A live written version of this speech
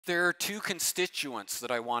There are two constituents that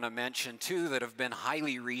I want to mention too that have been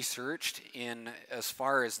highly researched in as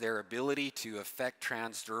far as their ability to affect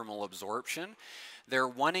transdermal absorption. They're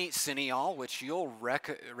 1,8-cineol, which you'll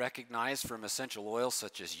recognize from essential oils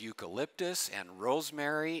such as eucalyptus and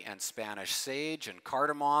rosemary and Spanish sage and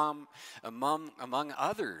cardamom, among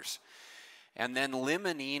others. And then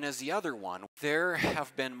limonene is the other one. There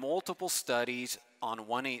have been multiple studies on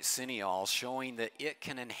 1,8-cineol showing that it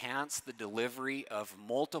can enhance the delivery of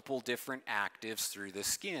multiple different actives through the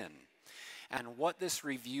skin. And what this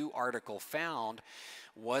review article found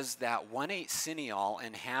was that 1,8-cineol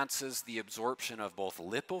enhances the absorption of both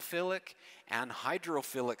lipophilic and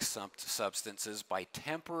hydrophilic substances by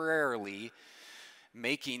temporarily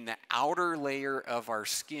making the outer layer of our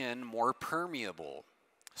skin more permeable.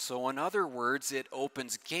 So in other words, it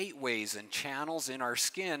opens gateways and channels in our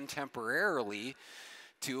skin temporarily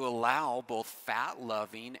to allow both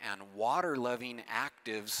fat-loving and water-loving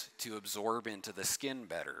actives to absorb into the skin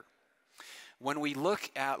better. When we look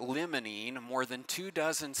at limonene, more than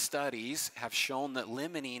 24 studies have shown that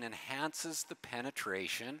limonene enhances the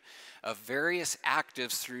penetration of various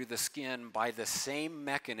actives through the skin by the same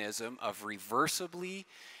mechanism of reversibly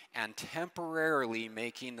and temporarily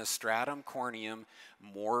making the stratum corneum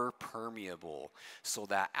more permeable. So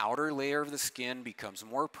that outer layer of the skin becomes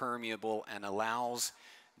more permeable and allows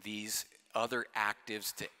these other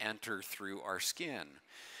actives to enter through our skin.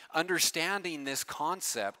 Understanding this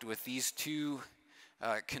concept with these two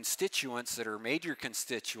constituents that are major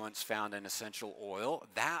constituents found in essential oil,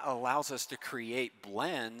 that allows us to create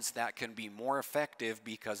blends that can be more effective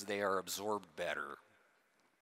because they are absorbed better.